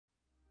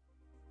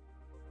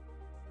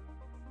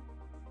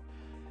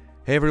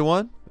Hey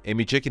everyone,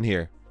 Amy Chicken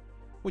here.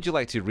 Would you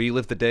like to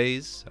relive the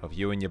days of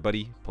you and your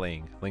buddy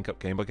playing link-up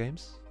Game Boy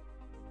games?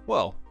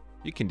 Well,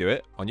 you can do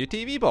it on your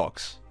TV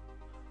box.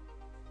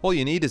 All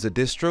you need is a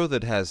distro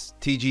that has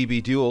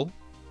TGBDual.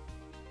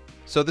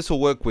 So this will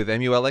work with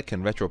EmuELEC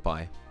and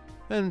RetroPie,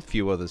 and a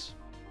few others.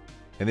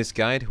 In this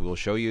guide, we'll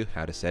show you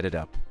how to set it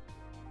up.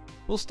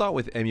 We'll start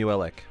with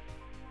EmuELEC.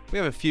 We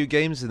have a few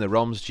games in the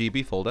ROMs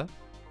GB folder.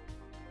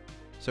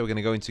 So we're going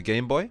to go into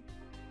Game Boy,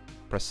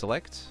 press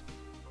select,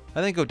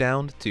 and then go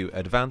down to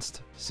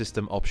Advanced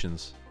System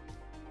Options.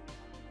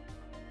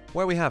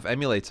 Where we have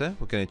Emulator,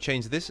 we're going to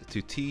change this to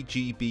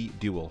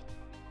TGBDual.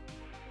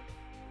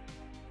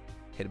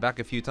 Hit back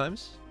a few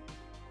times,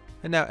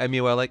 and now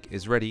EmuELEC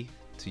is ready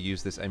to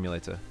use this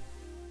emulator.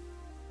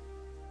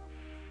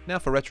 Now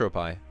for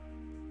RetroPie.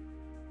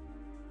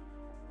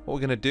 What we're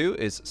going to do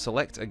is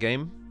select a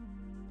game,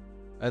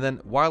 and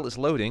then while it's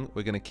loading,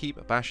 we're going to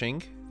keep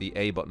bashing the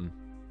A button.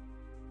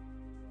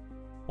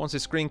 Once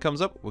this screen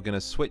comes up, we're going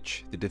to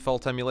switch the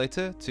default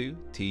emulator to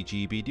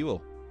TGBDual,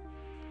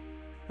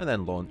 and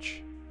then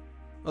launch.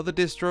 Other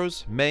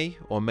distros may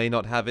or may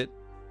not have it,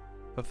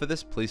 but for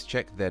this please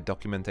check their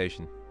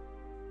documentation.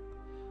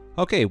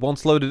 Okay,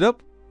 once loaded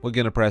up, we're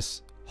going to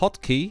press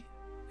Hotkey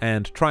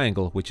and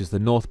triangle, which is the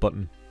north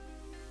button.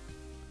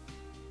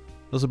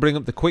 This will bring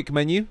up the quick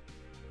menu.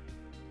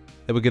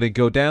 Then we're going to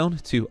go down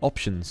to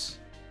Options.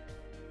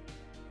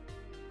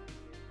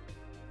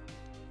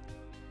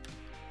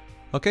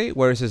 Okay,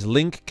 where it says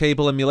Link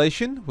Cable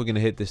Emulation, we're going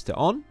to hit this to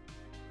on.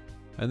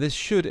 And this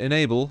should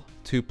enable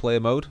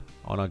two-player mode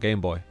on our Game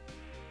Boy.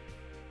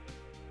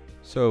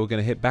 So we're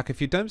going to hit back a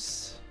few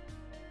times.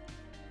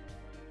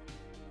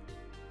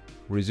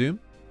 Resume.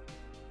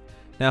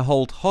 Now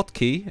hold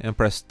Hotkey and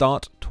press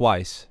Start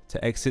twice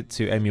to exit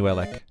to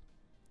EmuELEC.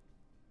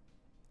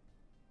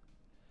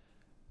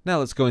 Now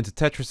let's go into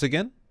Tetris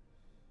again.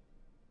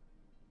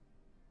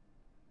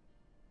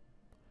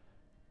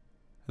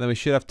 And then we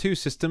should have two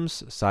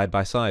systems side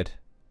by side.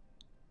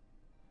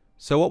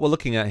 So what we're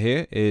looking at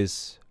here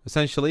is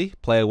essentially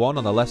player 1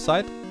 on the left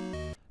side,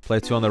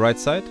 player 2 on the right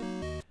side,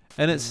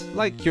 and it's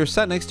like you're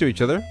sat next to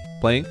each other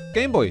playing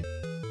Game Boy.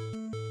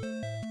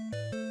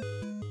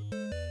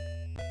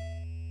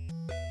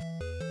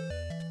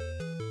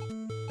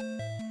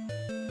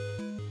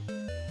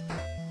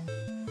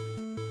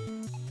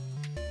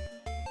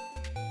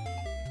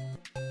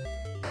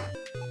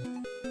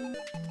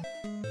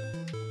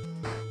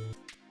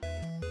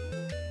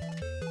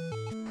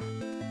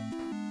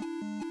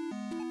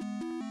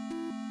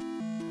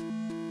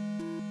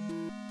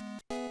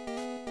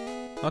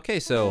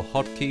 Okay, so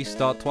hotkey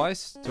start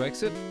twice to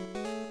exit.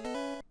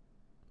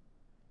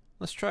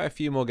 Let's try a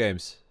few more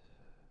games.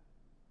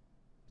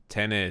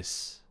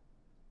 Tennis.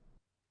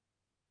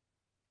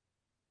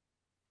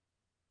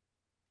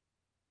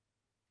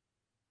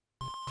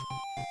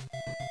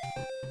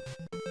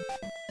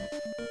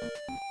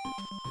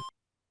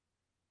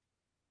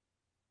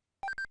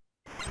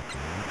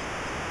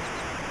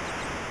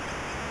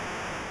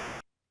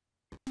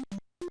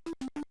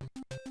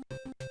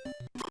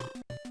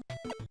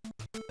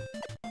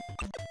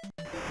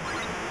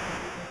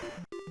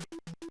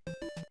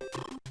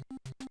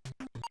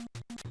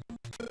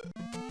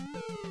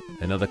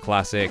 Another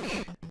classic,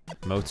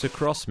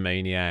 Motocross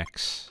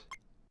Maniacs.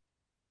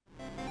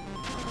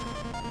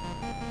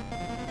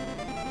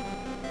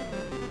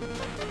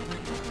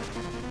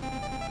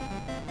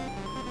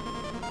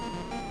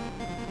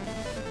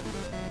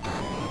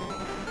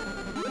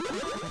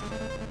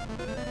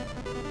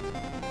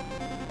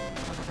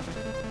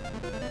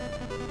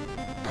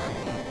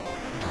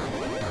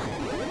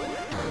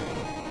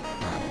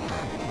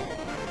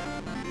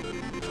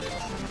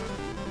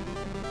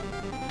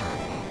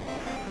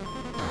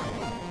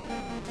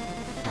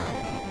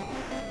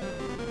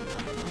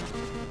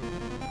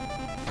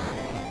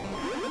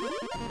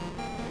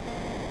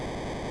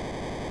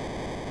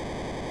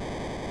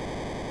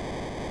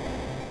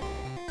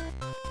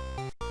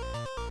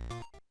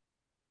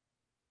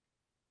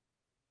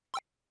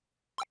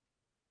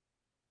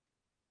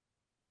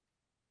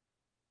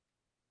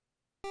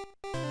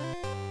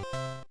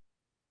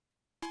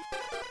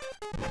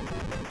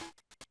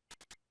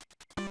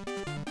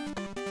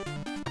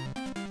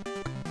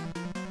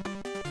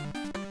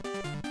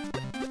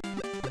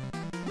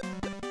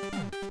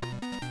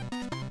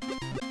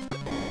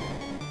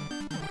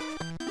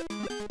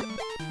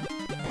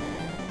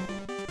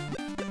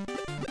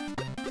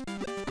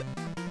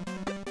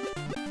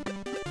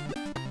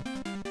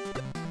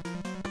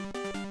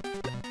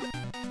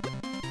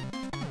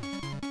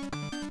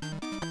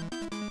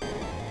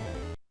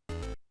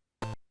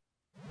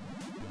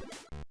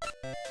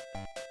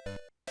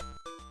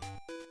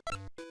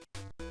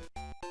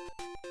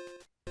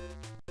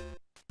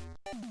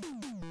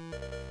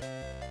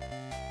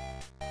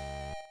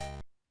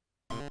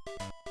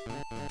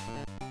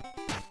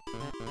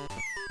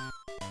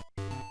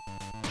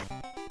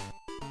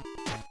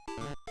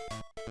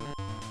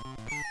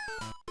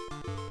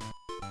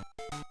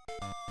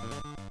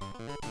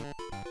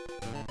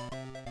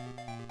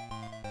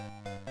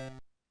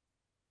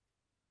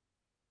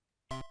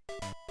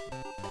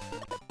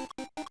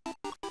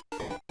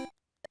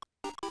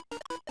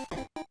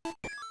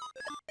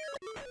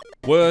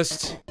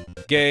 worst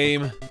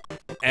game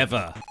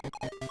ever.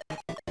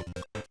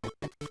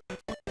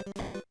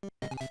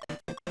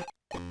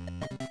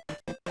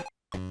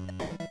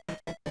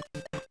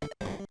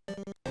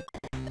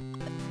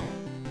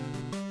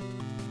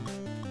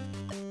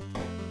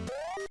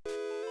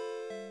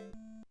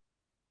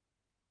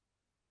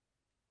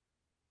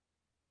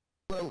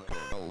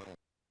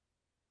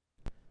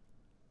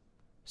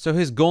 So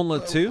here's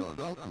Gaunlet 2.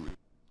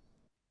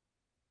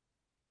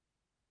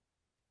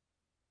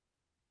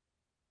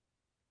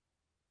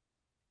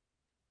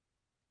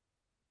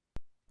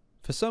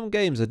 For some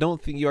games, I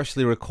don't think you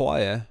actually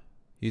require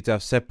you to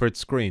have separate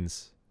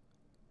screens.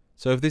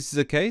 So if this is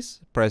the case,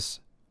 press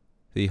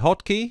the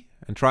hotkey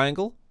and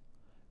triangle,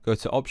 go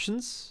to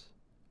Options,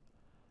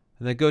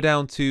 and then go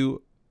down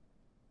to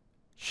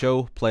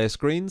Show Player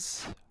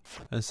Screens,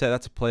 and set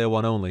that to Player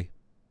 1 only.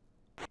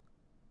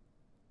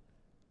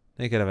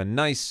 Then you can have a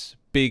nice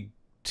big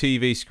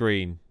TV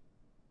screen.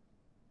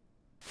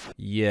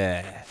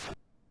 Yeah.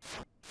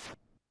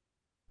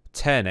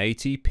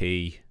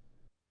 1080p.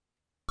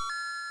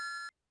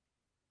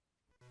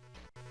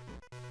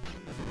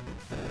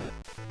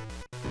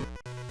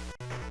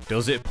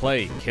 Does it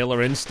play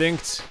Killer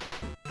Instinct?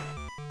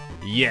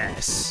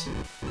 Yes.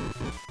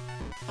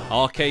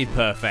 Arcade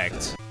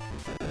perfect.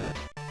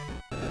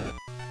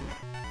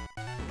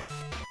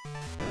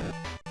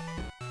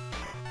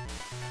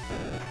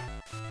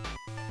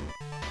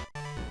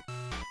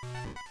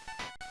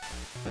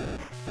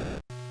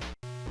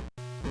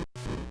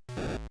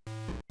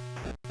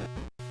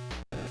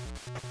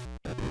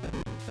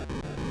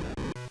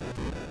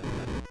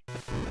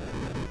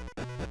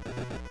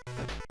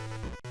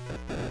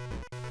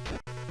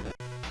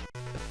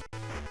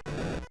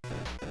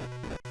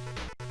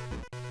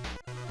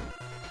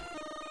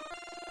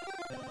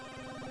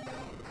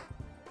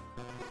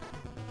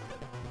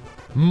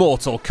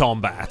 Mortal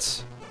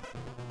Kombat.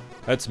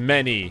 That's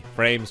many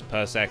frames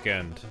per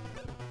second.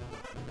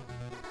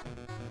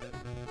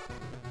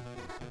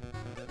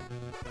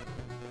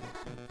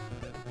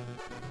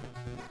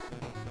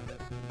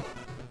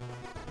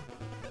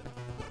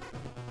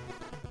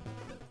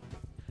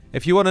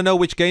 If you want to know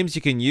which games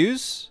you can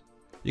use,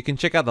 you can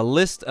check out the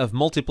list of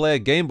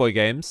multiplayer Game Boy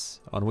games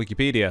on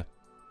Wikipedia.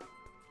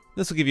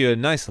 This will give you a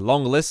nice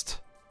long list,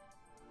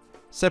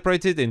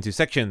 separated into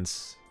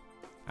sections.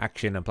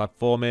 Action and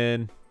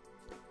platforming.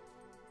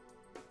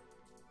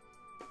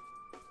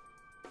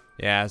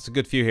 Yeah, it's a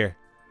good few here.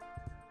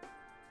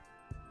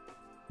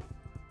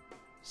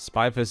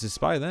 Spy vs.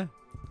 Spy there.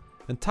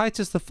 And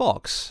Titus the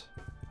Fox.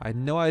 I had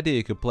no idea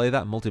you could play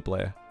that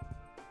multiplayer.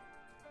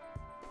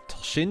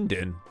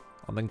 Toshinden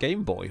on the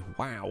Game Boy.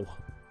 Wow.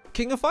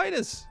 King of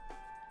Fighters.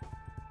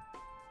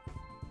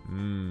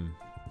 Many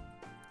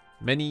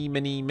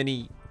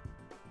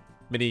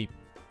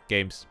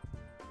games.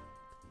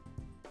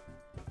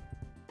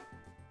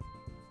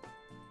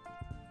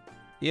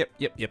 Yep.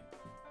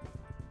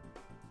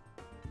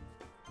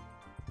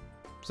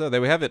 So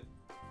there we have it.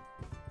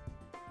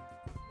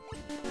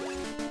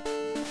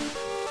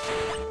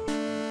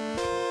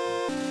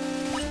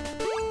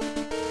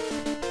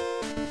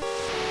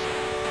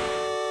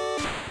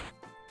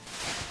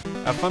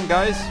 Have fun,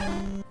 guys.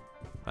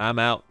 I'm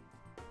out.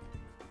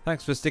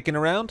 Thanks for sticking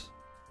around.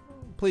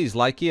 Please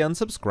likey and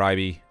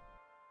subscribey.